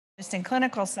and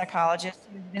clinical psychologist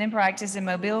who's been in practice in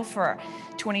Mobile for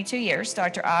 22 years.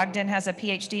 Dr. Ogden has a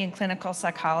PhD in clinical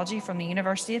psychology from the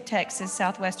University of Texas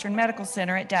Southwestern Medical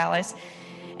Center at Dallas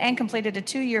and completed a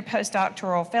 2-year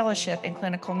postdoctoral fellowship in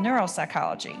clinical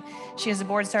neuropsychology. She is a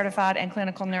board certified in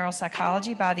clinical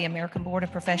neuropsychology by the American Board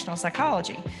of Professional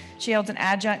Psychology. She holds an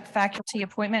adjunct faculty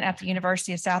appointment at the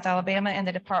University of South Alabama and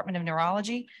the Department of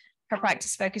Neurology. Her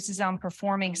practice focuses on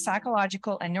performing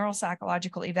psychological and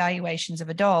neuropsychological evaluations of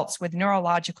adults with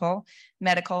neurological,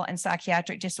 medical, and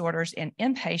psychiatric disorders in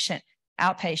inpatient,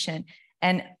 outpatient,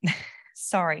 and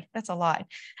sorry, that's a lot,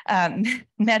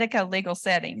 medico-legal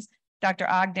settings. Dr.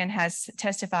 Ogden has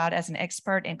testified as an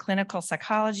expert in clinical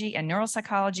psychology and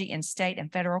neuropsychology in state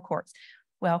and federal courts.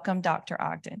 Welcome, Dr.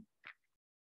 Ogden.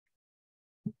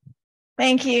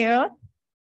 Thank you.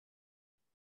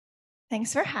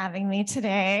 Thanks for having me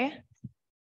today.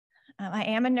 I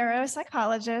am a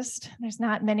neuropsychologist. There's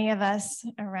not many of us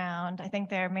around. I think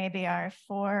there maybe are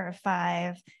 4 or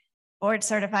 5 board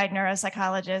certified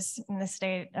neuropsychologists in the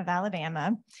state of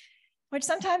Alabama, which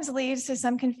sometimes leads to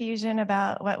some confusion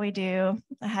about what we do.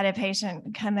 I had a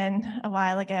patient come in a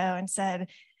while ago and said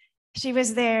she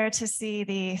was there to see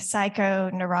the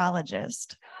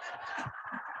psychoneurologist.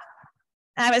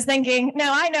 I was thinking,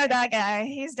 no, I know that guy.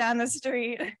 He's down the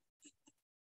street.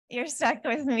 You're stuck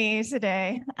with me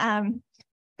today.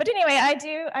 But anyway,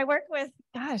 I work with,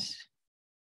 gosh,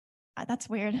 that's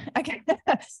weird. Okay.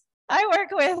 I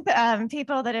work with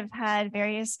people that have had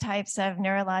various types of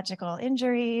neurological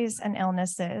injuries and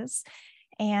illnesses.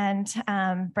 And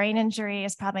brain injury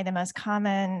is probably the most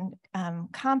common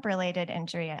comp-related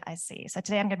injury I see. So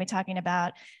today I'm going to be talking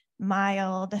about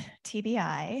mild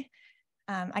TBI.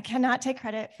 I cannot take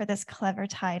credit for this clever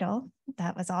title.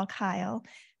 That was all Kyle.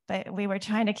 But we were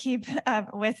trying to keep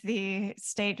up with the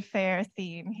state fair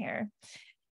theme here.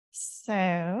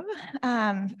 So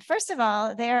first of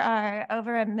all, there are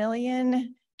over 1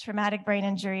 million traumatic brain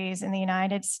injuries in the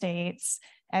United States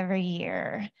every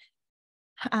year,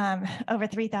 over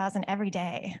 3,000 every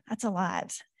day. That's a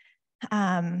lot.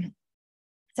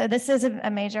 So this is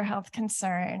a major health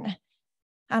concern.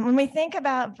 When we think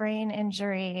about brain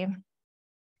injury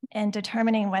and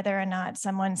determining whether or not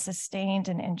someone sustained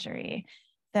an injury,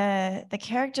 the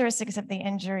characteristics of the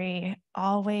injury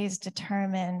always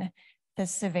determine the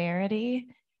severity.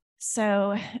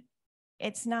 So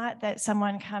it's not that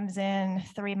someone comes in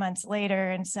 3 months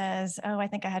later and says, oh, I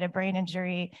think I had a brain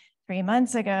injury 3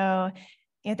 months ago.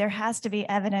 You know, there has to be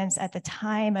evidence at the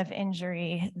time of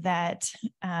injury that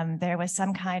there was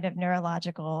some kind of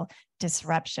neurological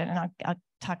disruption. And I'll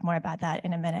talk more about that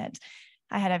in a minute.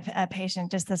 I had a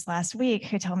patient just this last week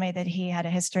who told me that he had a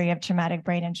history of traumatic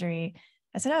brain injury.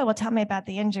 I said, oh, well, tell me about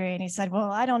the injury. And he said,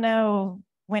 well, I don't know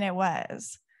when it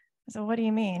was. I said, what do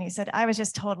you mean? He said, I was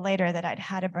just told later that I'd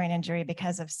had a brain injury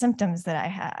because of symptoms that I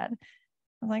had.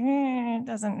 I was like, it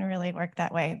doesn't really work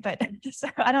that way. But so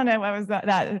I don't know what was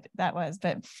that was.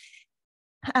 But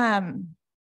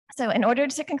so in order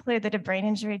to conclude that a brain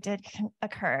injury did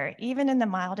occur, even in the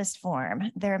mildest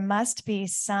form, there must be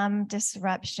some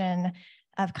disruption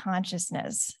of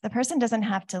consciousness. The person doesn't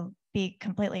have to be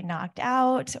completely knocked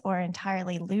out or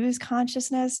entirely lose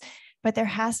consciousness, but there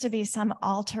has to be some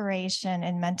alteration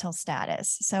in mental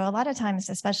status. So a lot of times,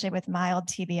 especially with mild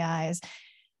TBIs,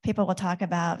 people will talk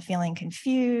about feeling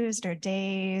confused or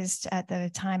dazed at the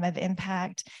time of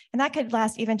impact. And that could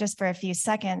last even just for a few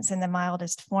seconds in the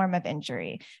mildest form of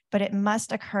injury, but it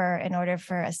must occur in order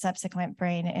for a subsequent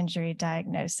brain injury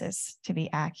diagnosis to be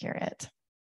accurate.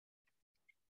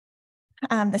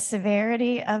 The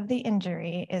severity of the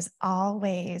injury is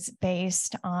always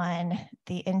based on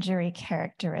the injury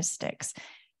characteristics.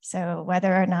 So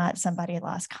whether or not somebody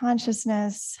lost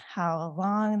consciousness, how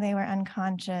long they were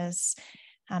unconscious,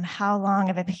 how long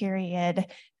of a period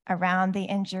around the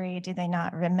injury do they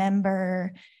not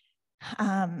remember,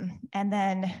 and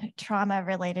then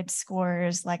trauma-related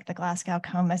scores like the Glasgow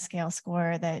Coma Scale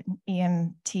score that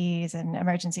EMTs and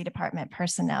emergency department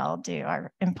personnel do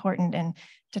are important in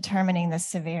determining the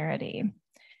severity.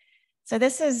 So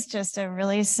this is just a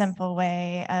really simple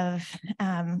way of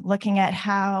looking at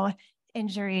how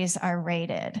injuries are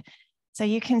rated. So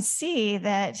you can see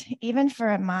that even for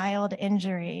a mild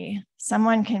injury,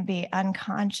 someone can be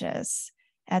unconscious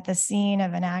at the scene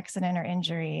of an accident or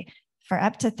injury for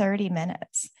up to 30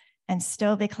 minutes and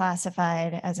still be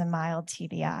classified as a mild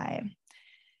TBI.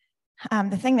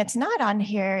 The thing that's not on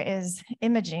here is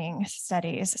imaging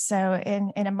studies. So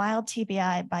in a mild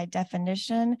TBI, by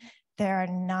definition, there are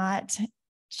not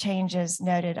changes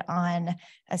noted on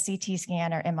a CT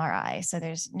scan or MRI. So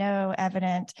there's no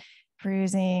evident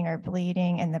bruising or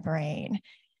bleeding in the brain.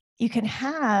 You can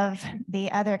have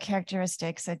the other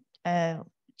characteristics, a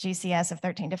GCS of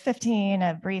 13 to 15,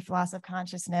 a brief loss of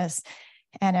consciousness,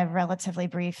 and a relatively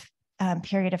brief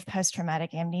period of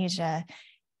post-traumatic amnesia,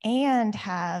 and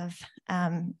have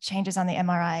changes on the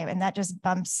MRI, and that just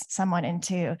bumps someone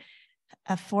into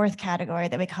a fourth category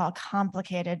that we call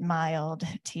complicated mild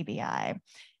TBI.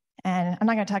 And I'm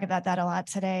not going to talk about that a lot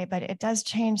today, but it does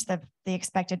change the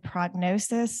expected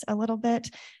prognosis a little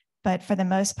bit. But for the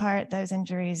most part, those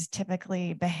injuries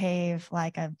typically behave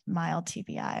like a mild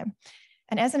TBI.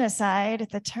 And as an aside,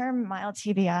 the term mild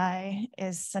TBI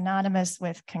is synonymous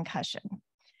with concussion.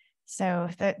 So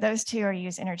those two are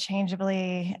used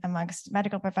interchangeably amongst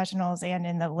medical professionals and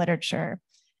in the literature.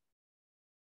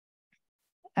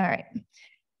 All right,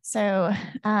 so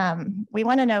we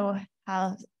want to know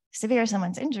how severe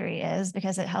someone's injury is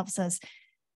because it helps us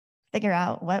figure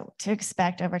out what to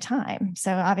expect over time.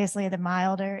 So obviously the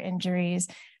milder injuries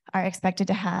are expected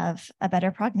to have a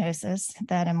better prognosis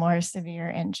than a more severe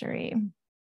injury.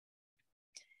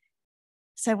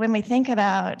 So when we think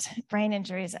about brain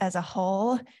injuries as a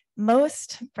whole,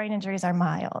 most brain injuries are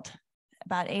mild.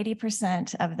 About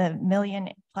 80% of the million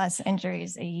plus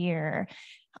injuries a year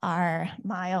are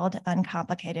mild,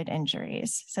 uncomplicated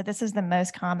injuries. So this is the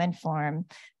most common form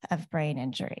of brain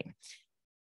injury.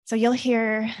 So you'll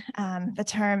hear the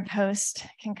term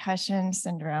post-concussion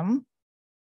syndrome.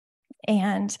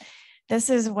 And this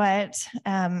is what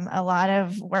a lot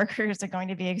of workers are going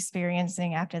to be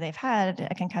experiencing after they've had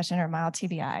a concussion or mild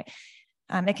TBI.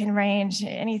 It can range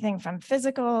anything from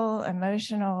physical,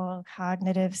 emotional,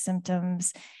 cognitive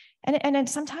symptoms. And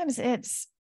sometimes it's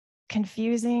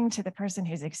confusing to the person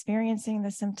who's experiencing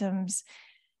the symptoms.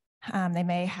 They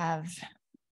may have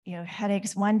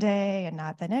headaches one day and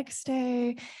not the next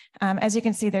day. As you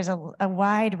can see, there's a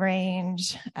wide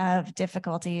range of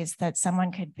difficulties that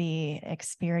someone could be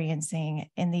experiencing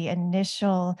in the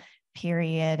initial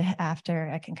period after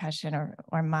a concussion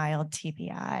or mild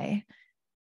TBI.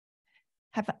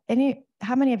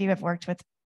 How many of you have worked with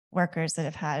workers that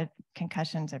have had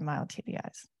concussions or mild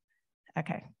TBIs?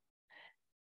 Okay,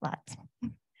 lots.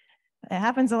 It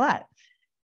happens a lot.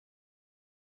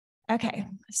 Okay,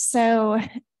 so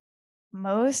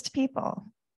most people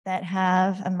that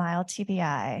have a mild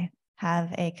TBI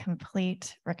have a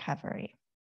complete recovery.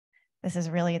 This is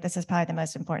probably the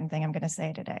most important thing I'm going to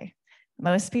say today.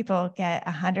 Most people get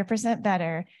 100%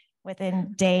 better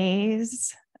within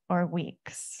days or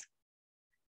weeks.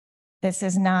 This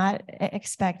is not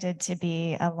expected to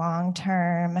be a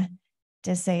long-term,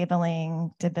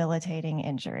 disabling, debilitating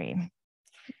injury,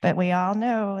 but we all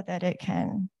know that it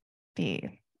can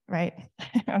be, right?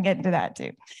 I'll get into that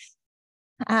too.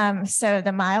 So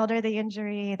the milder the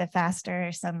injury, the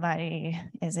faster somebody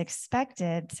is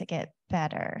expected to get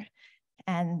better.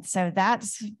 And so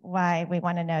that's why we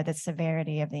want to know the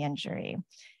severity of the injury.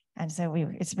 And so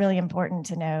it's really important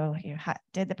to know,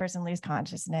 did the person lose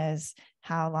consciousness?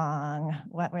 How long?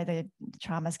 What were the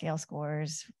trauma scale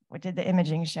scores? What did the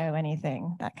imaging show?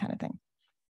 Anything, that kind of thing.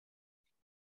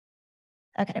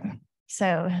 Okay,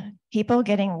 so people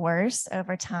getting worse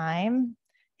over time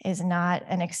is not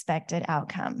an expected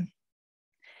outcome.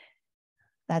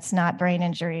 That's not brain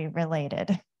injury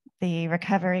related. The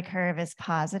recovery curve is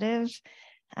positive.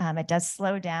 It does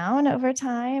slow down over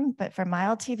time, but for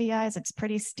mild TBIs, it's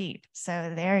pretty steep.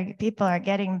 So people are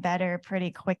getting better pretty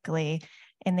quickly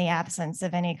in the absence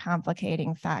of any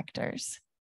complicating factors.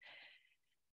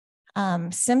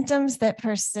 Symptoms that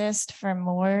persist for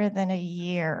more than a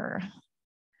year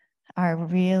are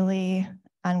really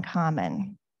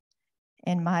uncommon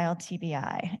in mild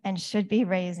TBI and should be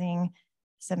raising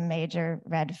some major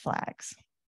red flags.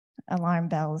 Alarm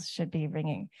bells should be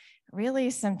ringing. Really,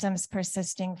 symptoms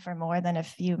persisting for more than a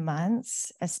few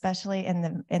months, especially in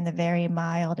the very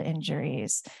mild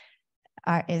injuries,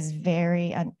 is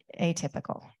very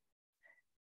atypical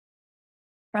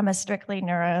from a strictly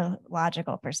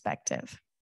neurological perspective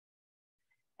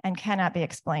and cannot be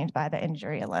explained by the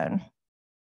injury alone.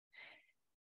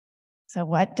 So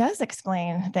what does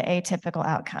explain the atypical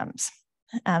outcomes?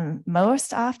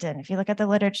 Most often, if you look at the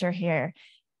literature here,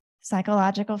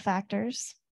 psychological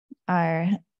factors are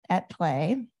at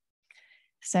play.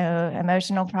 So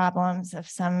emotional problems of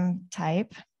some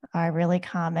type are really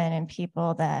common in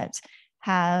people that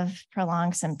have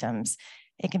prolonged symptoms.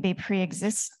 It can be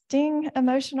pre-existing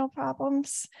emotional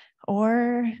problems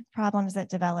or problems that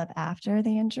develop after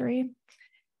the injury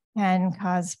and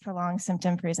cause prolonged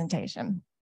symptom presentation.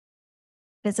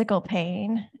 Physical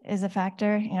pain is a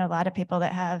factor. A lot of people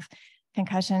that have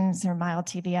concussions or mild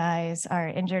TBIs are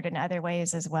injured in other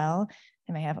ways as well.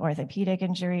 They may have orthopedic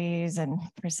injuries and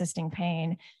persisting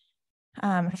pain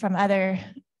from other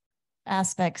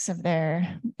aspects of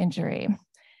their injury.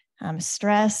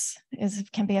 Stress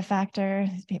can be a factor.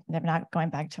 They're not going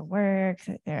back to work,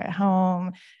 they're at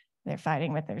home, they're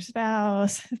fighting with their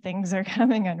spouse, things are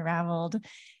coming unraveled.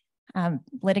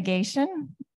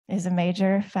 Litigation is a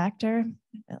major factor.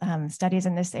 Studies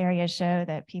in this area show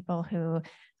that people who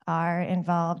are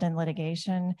involved in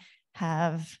litigation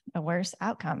have a worse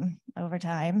outcome over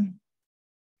time,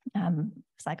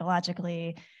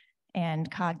 psychologically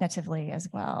and cognitively as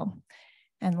well.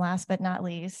 And last but not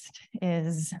least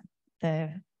is the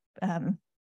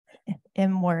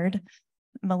M word,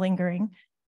 malingering,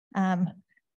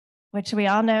 which we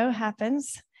all know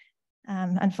happens,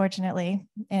 unfortunately,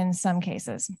 in some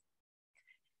cases.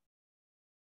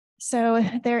 So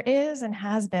there is and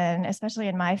has been, especially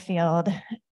in my field,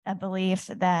 a belief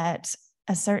that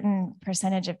a certain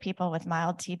percentage of people with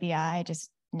mild TBI just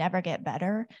never get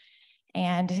better.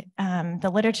 And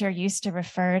the literature used to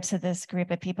refer to this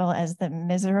group of people as the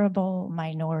miserable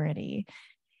minority.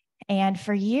 And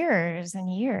for years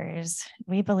and years,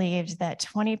 we believed that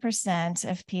 20%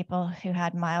 of people who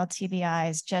had mild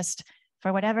TBIs just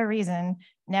for whatever reason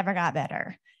never got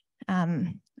better.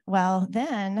 Well,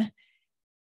 then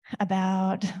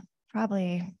about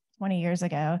probably 20 years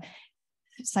ago,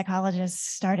 psychologists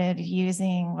started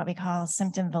using what we call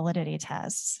symptom validity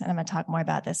tests. And I'm going to talk more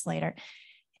about this later.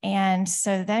 And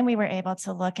so then we were able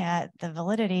to look at the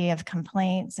validity of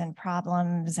complaints and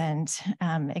problems and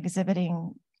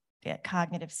exhibiting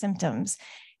cognitive symptoms.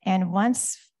 And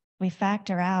once we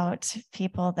factor out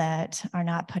people that are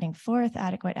not putting forth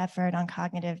adequate effort on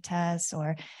cognitive tests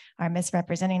or are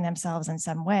misrepresenting themselves in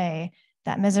some way,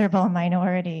 that miserable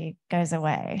minority goes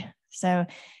away. So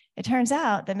it turns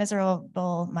out the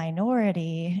miserable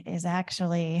minority is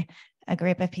actually a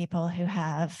group of people who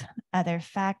have other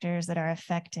factors that are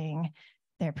affecting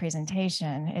their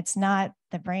presentation. It's not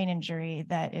the brain injury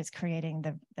that is creating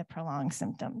the prolonged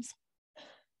symptoms.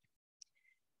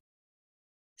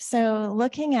 So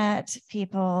looking at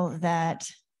people that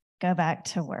go back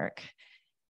to work,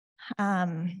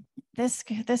 this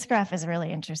graph is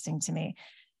really interesting to me.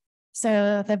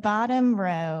 So the bottom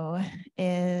row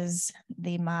is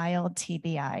the mild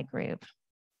TBI group.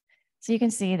 So you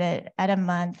can see that at a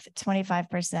month,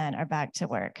 25% are back to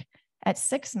work. At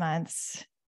 6 months,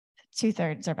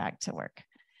 2/3 are back to work.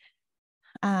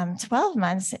 12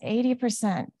 months,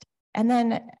 80%. And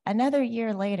then another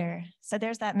year later, so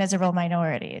there's that miserable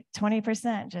minority,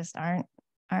 20% just aren't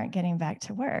getting back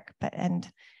to work, and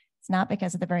it's not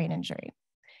because of the brain injury.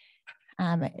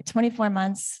 24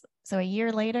 months, so a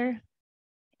year later,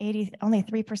 only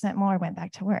 3% more went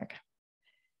back to work.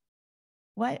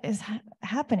 What is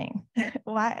happening?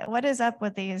 What is up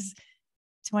with these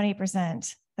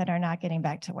 20% that are not getting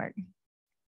back to work?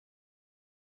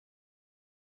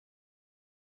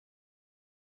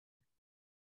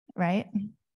 Right?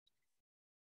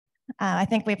 I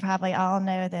think we probably all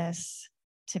know this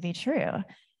to be true.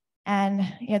 And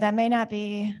that may not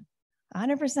be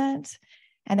 100%,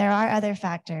 and there are other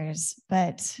factors,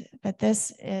 but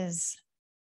this is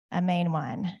a main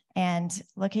one. And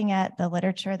looking at the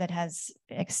literature that has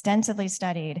extensively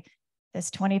studied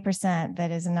this 20% that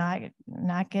is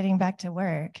not getting back to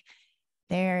work,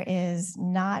 there is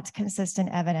not consistent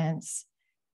evidence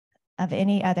of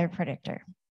any other predictor.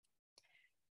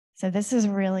 So this is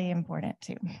really important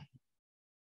too.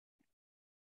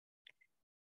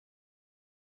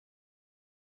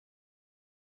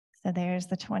 So there's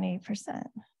the 20%.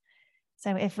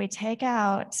 So if we take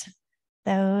out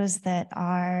those that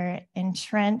are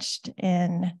entrenched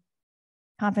in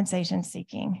compensation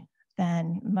seeking,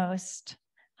 then most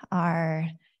are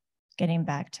getting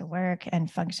back to work and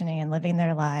functioning and living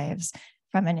their lives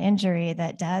from an injury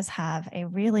that does have a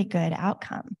really good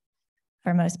outcome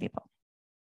for most people.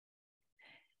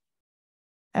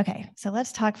 Okay, so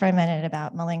let's talk for a minute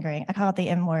about malingering. I call it the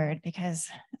M word because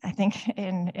I think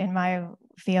in my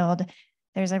field,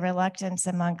 there's a reluctance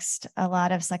amongst a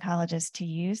lot of psychologists to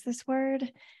use this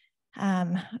word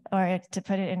or to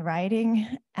put it in writing,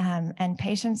 and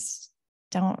patients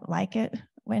don't like it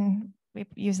when we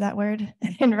use that word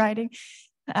in writing.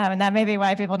 And that may be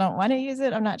why people don't want to use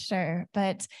it, I'm not sure,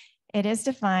 but it is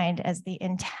defined as the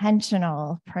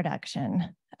intentional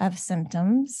production of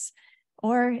symptoms,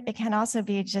 or it can also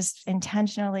be just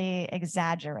intentionally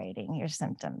exaggerating your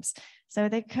symptoms. So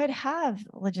they could have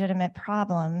legitimate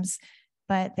problems,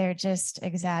 but they're just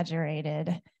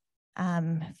exaggerated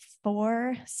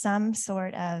for some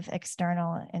sort of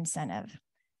external incentive.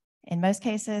 In most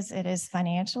cases, it is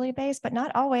financially based, but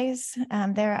not always.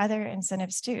 There are other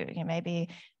incentives too. You may be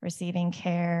receiving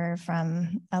care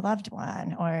from a loved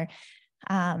one, or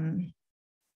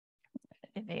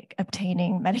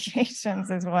obtaining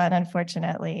medications is one,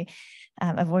 unfortunately.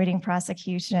 Avoiding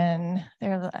prosecution.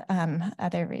 There are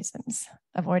other reasons.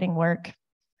 Avoiding work.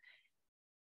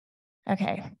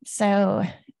 Okay, so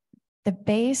the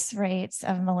base rates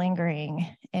of malingering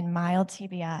in mild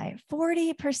TBI,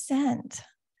 40%.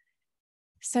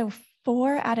 So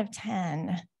 4 out of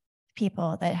 10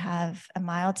 people that have a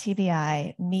mild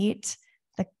TBI meet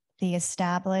the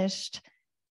established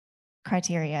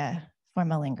criteria for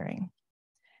malingering.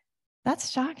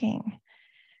 That's shocking.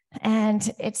 And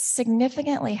it's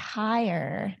significantly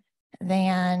higher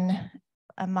than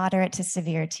a moderate to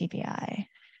severe TBI.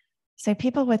 So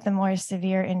people with the more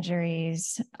severe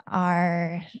injuries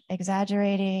are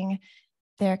exaggerating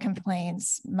their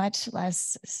complaints much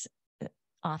less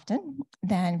often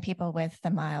than people with the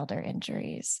milder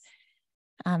injuries.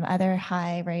 Other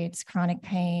high rates, chronic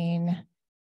pain.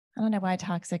 I don't know why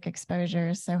toxic exposure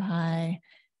is so high.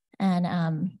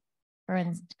 And or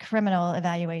in criminal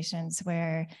evaluations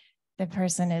where the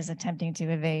person is attempting to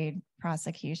evade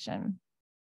prosecution.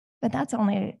 But that's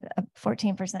only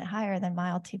 14% higher than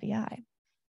mild TBI.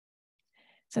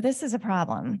 So this is a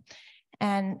problem.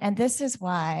 And this is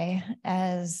why,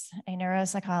 as a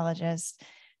neuropsychologist,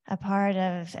 a part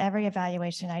of every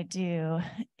evaluation I do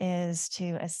is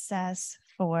to assess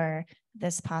for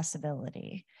this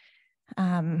possibility.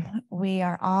 We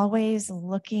are always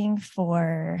looking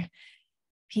for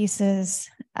pieces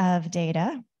of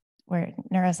data, where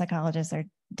neuropsychologists are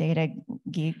data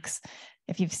geeks.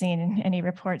 If you've seen any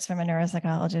reports from a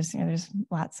neuropsychologist, there's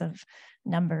lots of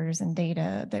numbers and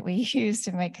data that we use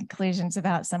to make conclusions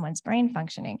about someone's brain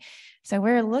functioning. So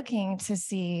we're looking to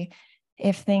see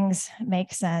if things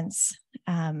make sense.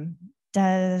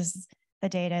 Does the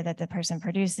data that the person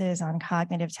produces on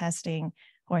cognitive testing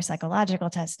or psychological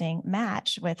testing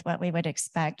match with what we would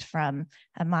expect from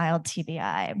a mild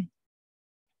TBI?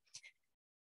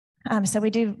 So we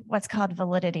do what's called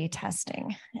validity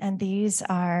testing, and these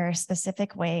are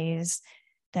specific ways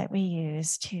that we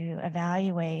use to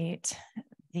evaluate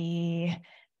the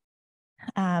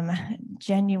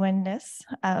genuineness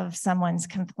of someone's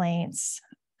complaints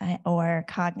or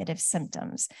cognitive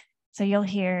symptoms. So you'll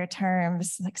hear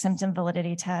terms like symptom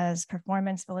validity tests,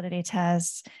 performance validity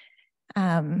tests,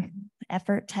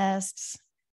 effort tests.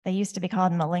 They used to be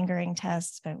called malingering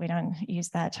tests, but we don't use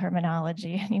that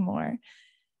terminology anymore.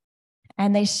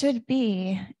 And they should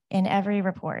be in every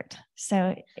report.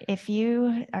 So if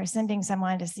you are sending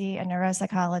someone to see a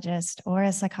neuropsychologist or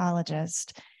a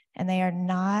psychologist, and they are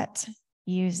not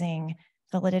using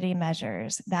validity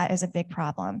measures, that is a big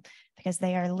problem, because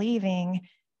they are leaving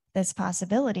this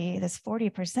possibility, this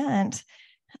 40%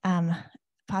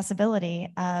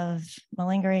 possibility of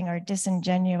malingering or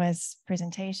disingenuous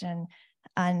presentation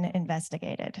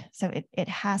uninvestigated. So it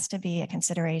has to be a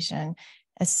consideration,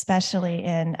 especially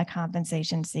in a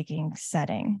compensation-seeking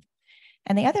setting.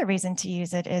 And the other reason to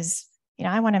use it is,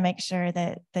 I want to make sure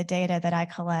that the data that I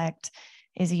collect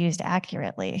is used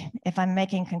accurately. If I'm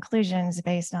making conclusions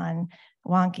based on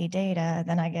wonky data,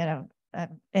 then I get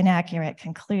an inaccurate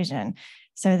conclusion.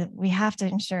 So we have to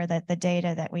ensure that the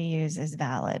data that we use is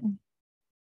valid.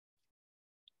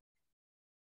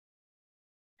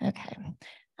 Okay.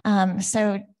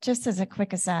 So just as a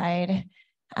quick aside,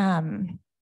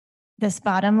 this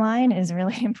bottom line is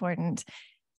really important.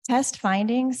 Test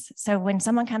findings. So when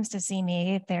someone comes to see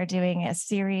me, they're doing a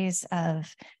series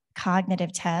of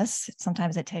cognitive tests.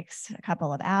 Sometimes it takes a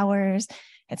couple of hours.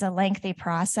 It's a lengthy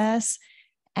process,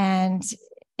 and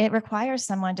it requires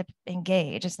someone to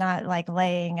engage. It's not like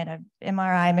laying in an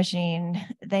MRI machine.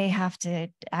 They have to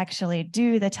actually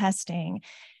do the testing,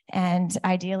 and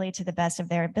ideally to the best of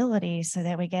their ability, so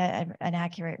that we get an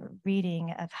accurate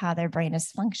reading of how their brain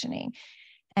is functioning.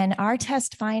 And our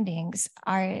test findings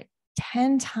are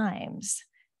 10 times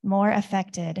more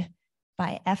affected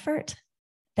by effort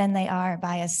than they are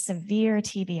by a severe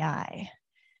TBI.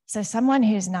 So someone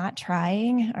who's not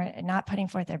trying or not putting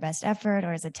forth their best effort,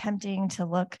 or is attempting to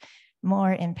look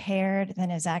more impaired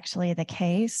than is actually the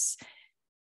case,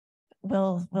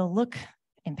 will look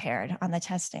impaired on the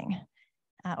testing,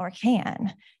 or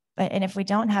can. And if we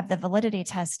don't have the validity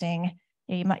testing,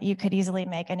 you could easily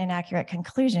make an inaccurate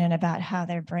conclusion about how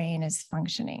their brain is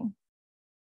functioning.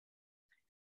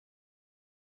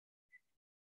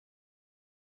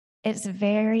 It's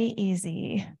very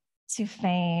easy to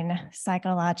feign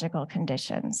psychological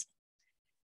conditions.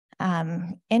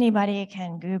 Anybody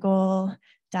can Google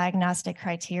diagnostic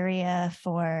criteria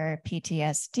for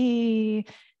PTSD,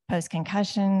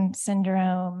 post-concussion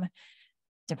syndrome,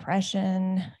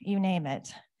 depression, you name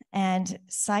it. And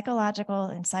psychological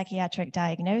and psychiatric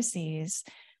diagnoses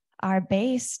are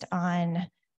based on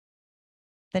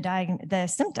the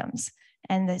symptoms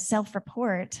and the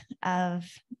self-report of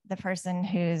the person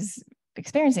who's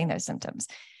experiencing those symptoms.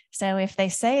 So if they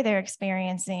say they're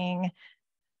experiencing,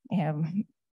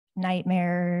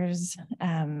 nightmares,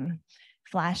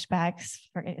 flashbacks,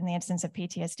 in the instance of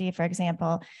PTSD, for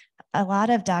example, a lot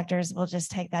of doctors will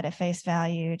just take that at face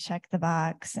value, check the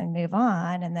box, and move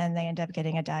on, and then they end up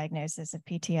getting a diagnosis of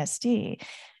PTSD.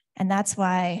 And that's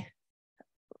why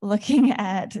looking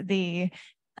at the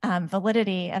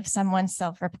validity of someone's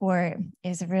self-report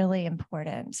is really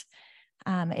important.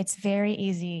 It's very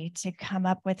easy to come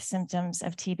up with symptoms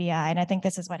of TBI. And I think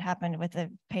this is what happened with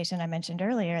the patient I mentioned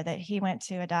earlier, that he went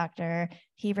to a doctor,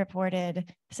 he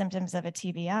reported symptoms of a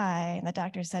TBI, and the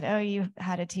doctor said, oh, you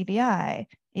had a TBI,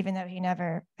 even though he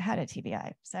never had a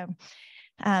TBI. So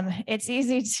it's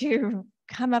easy to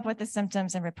come up with the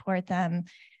symptoms and report them.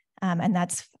 And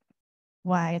that's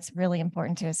why it's really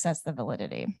important to assess the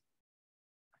validity.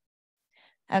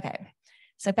 Okay,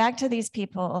 so back to these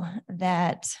people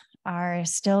that are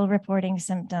still reporting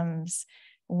symptoms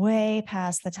way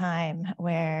past the time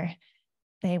where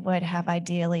they would have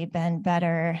ideally been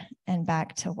better and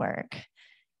back to work.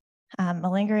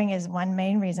 Malingering is one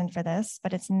main reason for this,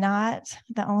 but it's not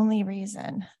the only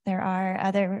reason. There are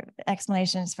other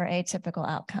explanations for atypical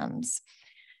outcomes.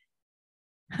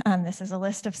 This is a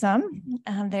list of some.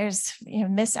 There's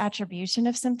misattribution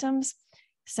of symptoms.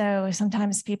 So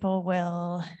sometimes people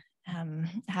will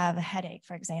have a headache,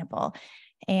 for example,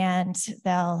 and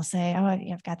they'll say, oh,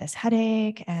 I've got this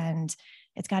headache and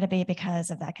it's got to be because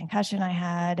of that concussion I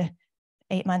had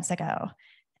 8 months ago.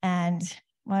 And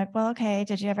I'm like, well, okay,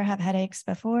 did you ever have headaches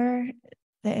before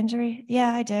the injury?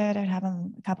 Yeah, I did. I'd have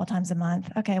them a couple times a month.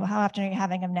 Okay, well, how often are you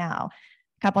having them now?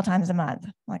 A couple times a month.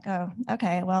 I'm like, oh,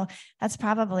 okay, well, that's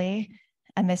probably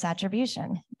a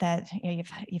misattribution that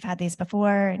you've had these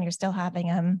before and you're still having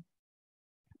them.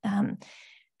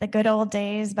 The good old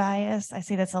days bias. I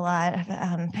see this a lot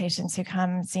of patients who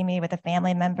come see me with a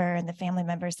family member and the family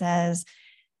member says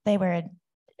they were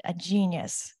a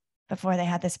genius before they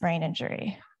had this brain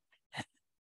injury.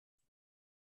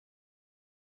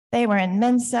 They were in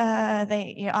Mensa,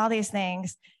 all these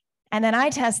things. And then I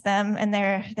test them and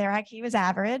their IQ is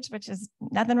average, which is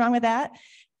nothing wrong with that.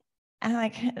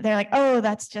 And they're like, oh,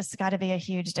 that's just got to be a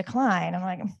huge decline. I'm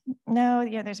like, no,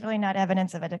 there's really not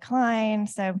evidence of a decline.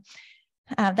 So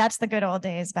that's the good old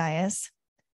days bias.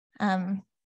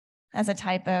 As a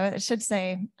typo, it should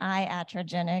say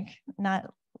iatrogenic,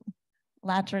 not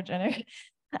latrogenic.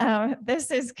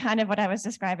 This is kind of what I was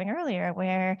describing earlier,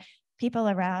 where people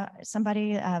around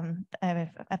somebody, a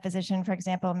physician, for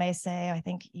example, may say, I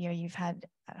think you've had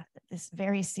this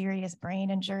very serious brain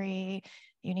injury.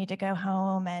 You need to go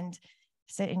home and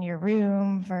sit in your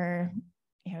room for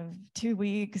 2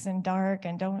 weeks in dark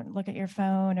and don't look at your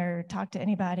phone or talk to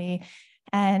anybody.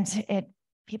 And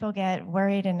people get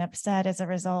worried and upset as a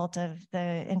result of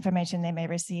the information they may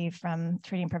receive from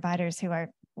treating providers who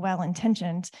are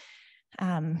well-intentioned,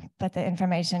 but the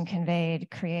information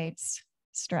conveyed creates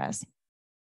stress.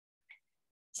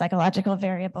 Psychological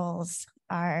variables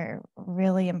are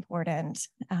really important.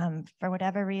 For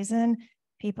whatever reason,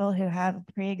 people who have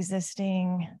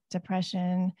pre-existing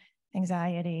depression,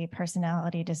 anxiety,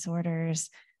 personality disorders,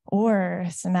 or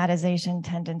somatization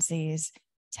tendencies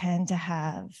tend to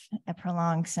have a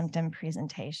prolonged symptom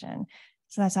presentation.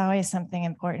 So that's always something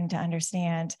important to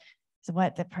understand, is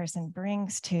what the person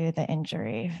brings to the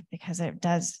injury, because it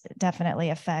does definitely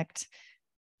affect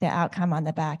the outcome on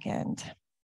the back end.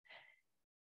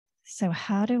 So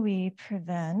how do we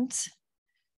prevent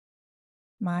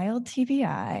mild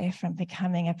TBI from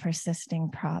becoming a persisting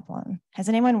problem? Has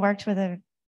anyone worked with a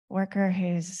worker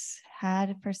who's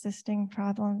had persisting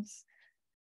problems?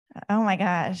 Oh my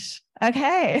gosh.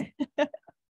 Okay. All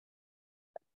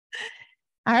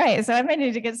right. So I may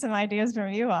need to get some ideas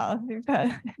from you all. You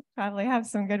probably have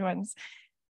some good ones.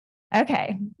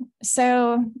 Okay.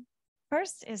 So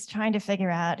first is trying to figure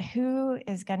out who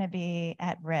is going to be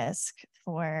at risk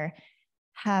for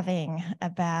having a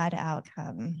bad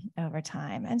outcome over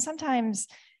time. And sometimes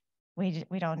we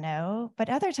don't know, but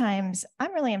other times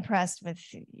I'm really impressed with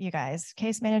you guys,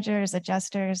 case managers,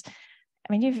 adjusters.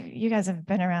 I mean, you guys have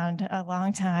been around a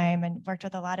long time and worked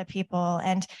with a lot of people.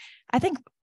 And I think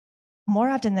more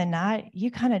often than not,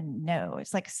 you kind of know,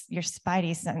 it's like your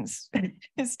spidey sense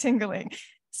is tingling.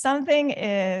 Something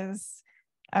is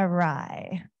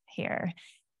awry here.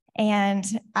 And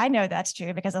I know that's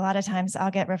true because a lot of times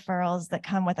I'll get referrals that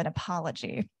come with an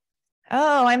apology.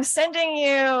 Oh, I'm sending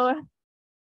you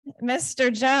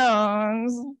Mr.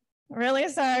 Jones. Really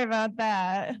sorry about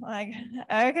that. Like,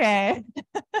 okay.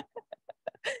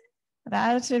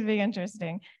 That should be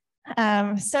interesting.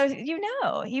 So you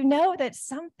know that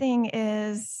something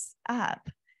is up.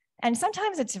 And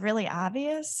sometimes it's really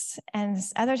obvious, and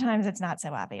other times it's not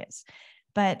so obvious.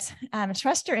 But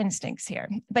trust your instincts here.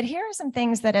 But here are some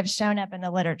things that have shown up in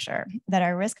the literature that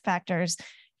are risk factors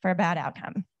for a bad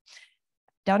outcome.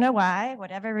 Don't know why,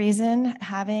 whatever reason,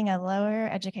 having a lower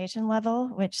education level,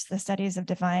 which the studies have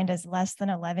defined as less than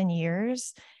 11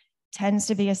 years, tends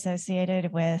to be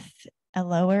associated with a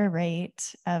lower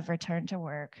rate of return to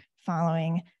work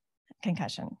following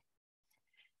concussion.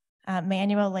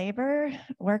 Manual labor,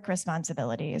 work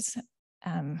responsibilities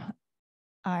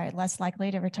are less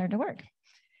likely to return to work.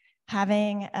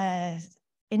 Having a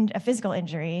physical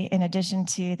injury in addition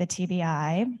to the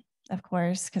TBI, of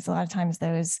course, because a lot of times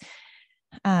those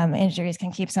injuries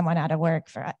can keep someone out of work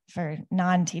for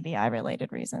non-TBI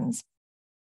related reasons.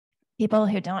 People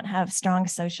who don't have strong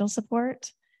social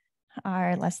support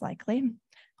are less likely.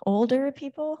 Older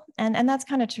people, and that's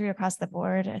kind of true across the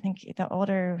board. I think the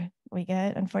older we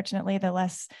get, unfortunately, the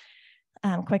less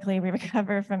quickly we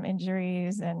recover from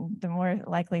injuries and the more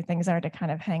likely things are to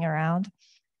kind of hang around.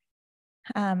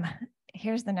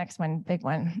 Here's the next one, big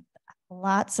one.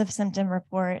 Lots of symptom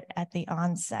report at the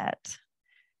onset.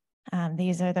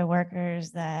 These are the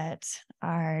workers that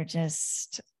are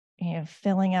just,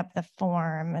 filling up the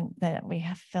form and that we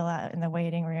have to fill out in the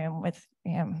waiting room with,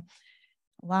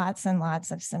 lots and lots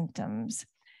of symptoms.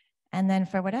 And then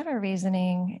for whatever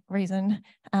reason,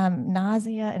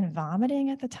 nausea and vomiting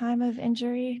at the time of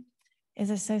injury is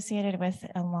associated with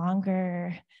a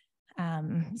longer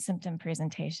symptom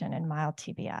presentation in mild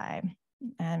TBI.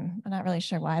 And I'm not really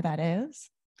sure why that is.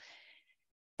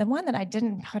 The one that I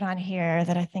didn't put on here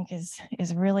that I think is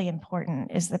really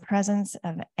important is the presence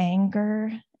of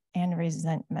anger and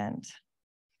resentment,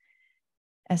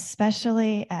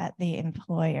 especially at the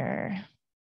employer.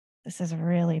 This is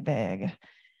really big.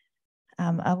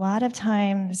 A lot of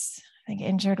times, I think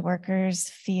injured workers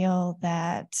feel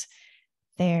that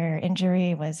their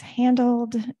injury was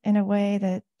handled in a way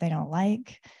that they don't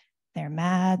like. They're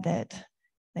mad that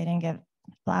they didn't get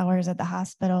flowers at the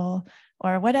hospital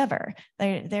or whatever.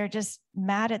 They're just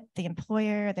mad at the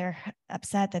employer. They're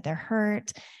upset that they're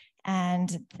hurt.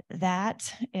 And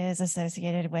that is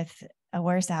associated with a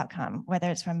worse outcome, whether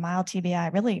it's from mild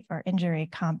TBI, really, or injury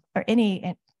comp, or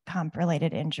any comp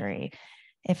related injury.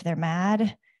 If they're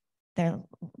mad, they're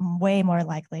way more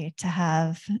likely to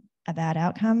have a bad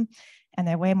outcome, and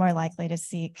they're way more likely to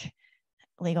seek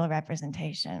legal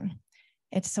representation.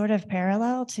 It's sort of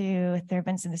parallel to, there have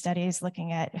been some studies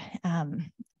looking at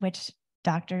which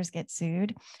doctors get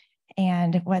sued.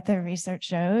 And what the research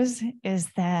shows is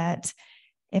that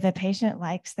if a patient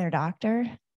likes their doctor,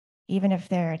 even if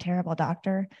they're a terrible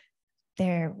doctor,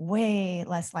 they're way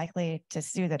less likely to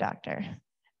sue the doctor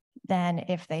than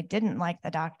if they didn't like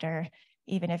the doctor,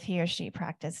 even if he or she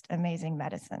practiced amazing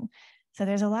medicine. So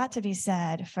there's a lot to be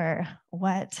said for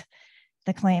what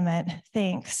the claimant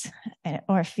thinks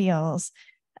or feels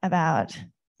about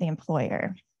the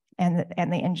employer and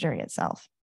the injury itself.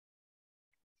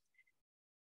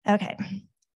 Okay,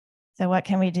 so what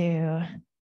can we do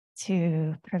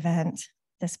to prevent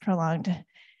this prolonged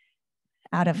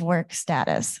out of work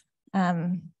status?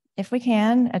 If we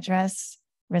can, address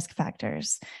risk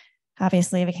factors.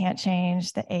 Obviously, we can't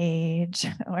change the age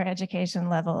or education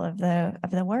level of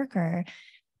the worker,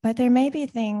 but there may be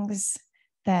things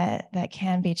that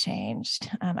can be changed.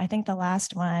 I think the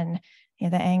last one,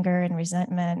 the anger and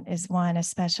resentment, is one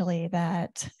especially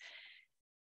that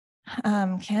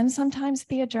can sometimes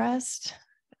be addressed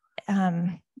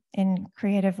in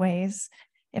creative ways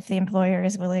if the employer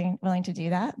is willing to do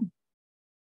that.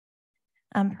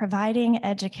 Providing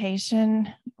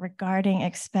education regarding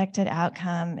expected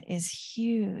outcome is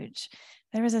huge.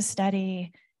 There was a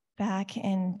study back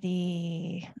in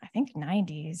the, I think,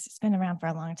 90s, it's been around for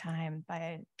a long time, by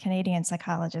a Canadian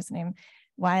psychologist named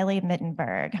Wiley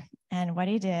Mittenberg. And what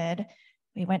he did,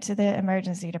 we went to the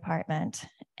emergency department,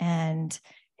 and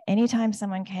anytime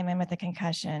someone came in with a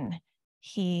concussion,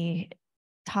 he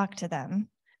talked to them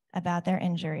about their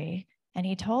injury, and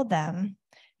he told them,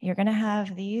 you're going to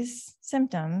have these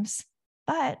symptoms,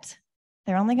 but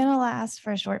they're only going to last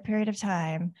for a short period of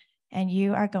time, and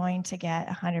you are going to get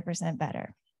 100%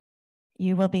 better.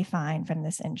 You will be fine from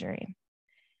this injury.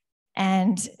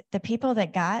 And the people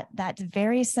that got that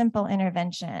very simple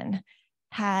intervention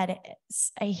had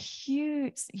a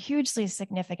hugely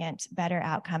significant better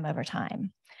outcome over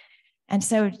time. And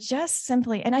so just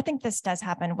simply, and I think this does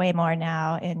happen way more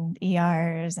now in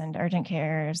ERs and urgent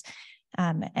cares,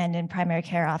 and in primary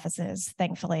care offices,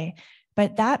 thankfully,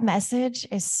 But that message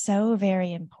is so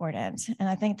very important. And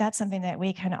I think that's something that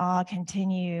we can all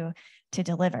continue to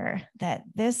deliver, that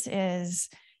this is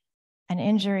an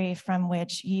injury from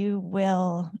which you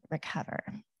will recover.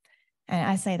 And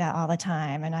I say that all the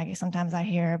time. And sometimes I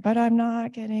hear, but I'm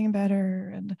not getting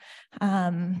better, and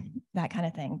that kind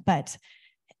of thing. But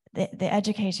the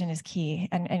education is key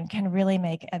and can really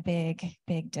make a big,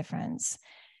 big difference.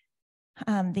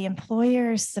 The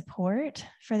employer's support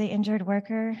for the injured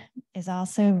worker is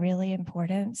also really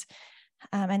important.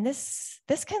 And this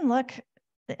can look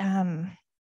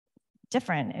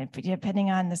different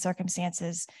depending on the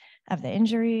circumstances of the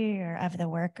injury or of the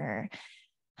worker.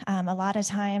 A lot of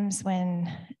times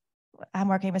when I'm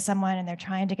working with someone and they're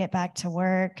trying to get back to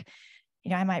work,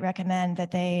 I might recommend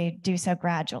that they do so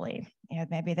gradually.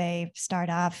 Maybe they start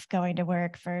off going to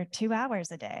work for 2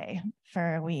 hours a day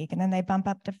for a week, and then they bump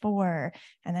up to 4,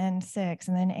 and then 6,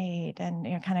 and then 8,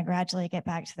 and kind of gradually get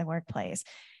back to the workplace.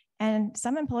 And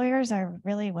some employers are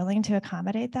really willing to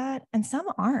accommodate that, and some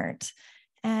aren't.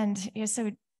 And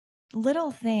so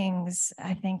little things,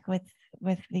 I think,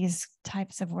 with these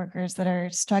types of workers that are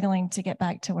struggling to get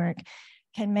back to work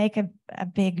can make a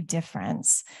big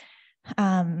difference.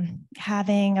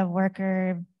 Having a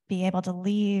worker be able to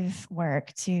leave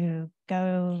work to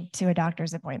go to a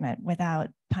doctor's appointment without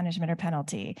punishment or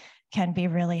penalty can be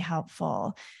really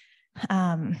helpful.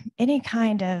 Any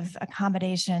kind of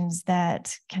accommodations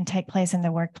that can take place in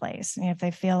the workplace, if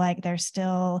they feel like they're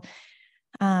still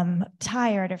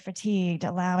tired or fatigued,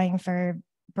 allowing for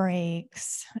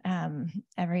breaks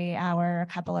every hour,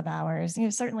 a couple of hours,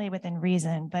 certainly within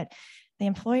reason, but the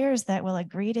employers that will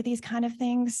agree to these kind of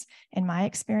things, in my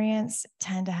experience,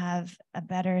 tend to have a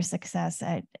better success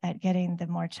at getting the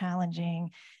more challenging,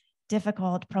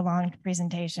 difficult, prolonged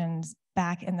presentations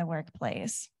back in the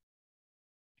workplace.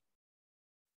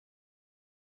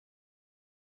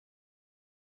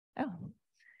 Oh,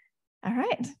 all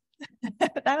right.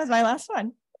 That was my last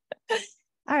one.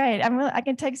 All right, I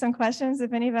can take some questions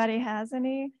if anybody has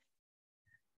any.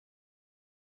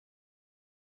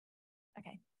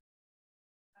 Okay.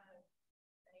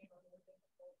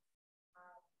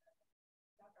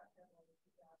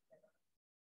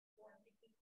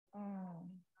 Oh.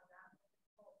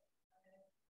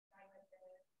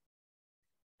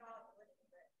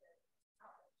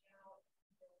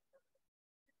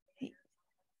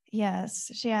 Yes,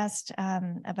 she asked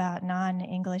about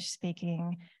non-English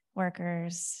speaking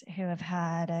workers who have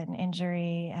had an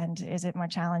injury, and is it more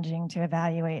challenging to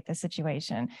evaluate the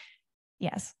situation?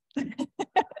 Yes.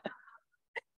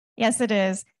 Yes, it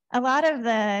is. A lot of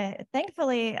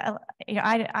thankfully,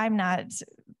 I'm not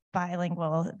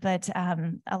bilingual, but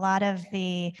a lot of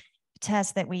the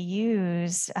tests that we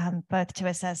use, both to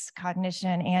assess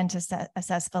cognition and to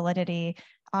assess validity,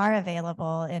 are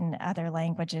available in other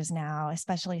languages now,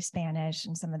 especially Spanish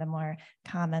and some of the more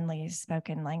commonly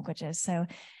spoken languages. So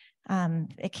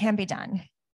it can be done.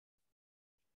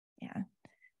 Yeah.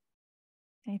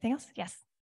 Anything else? Yes.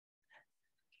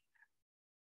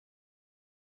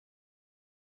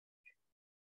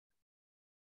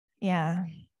 Yeah,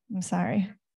 I'm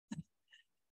sorry.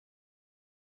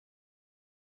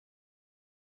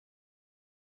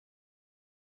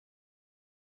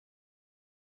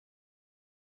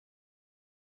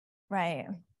 Right.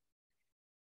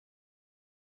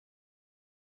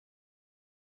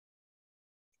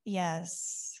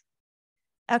 Yes.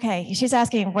 Okay, she's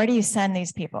asking, where do you send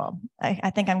these people? I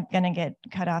think I'm going to get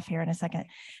cut off here in a second.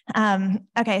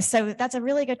 Okay, so that's a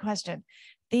really good question.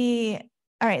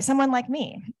 All right, someone like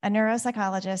me, a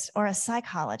neuropsychologist or a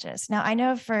psychologist. Now, I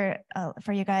know for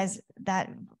you guys that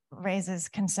raises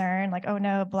concern, like, oh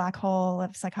no, black hole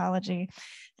of psychology,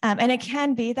 and it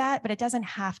can be that, but it doesn't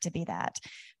have to be that.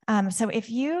 So if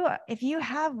you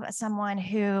have someone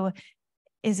who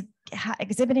is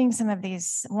exhibiting some of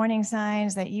these warning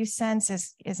signs that you sense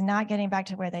is not getting back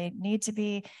to where they need to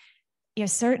be,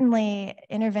 certainly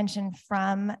intervention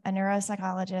from a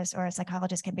neuropsychologist or a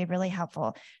psychologist can be really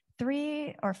helpful.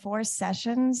 3 or 4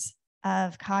 sessions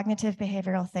of cognitive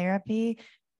behavioral therapy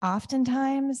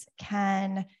oftentimes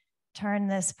can turn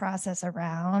this process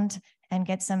around and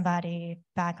get somebody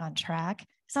back on track.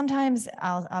 Sometimes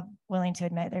I'm willing to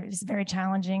admit that it's very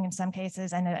challenging in some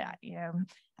cases, and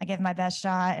I give my best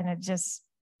shot and it just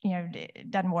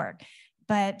it doesn't work.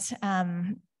 But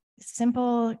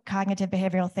simple cognitive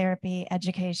behavioral therapy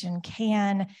education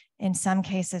can in some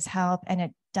cases help, and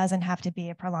it doesn't have to be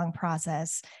a prolonged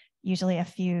process. Usually a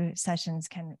few sessions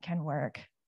can work.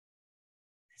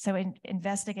 So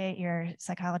investigate your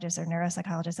psychologist or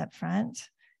neuropsychologist up front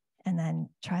and then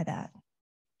try that.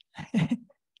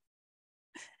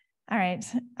 All right,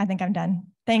 I think I'm done.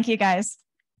 Thank you guys.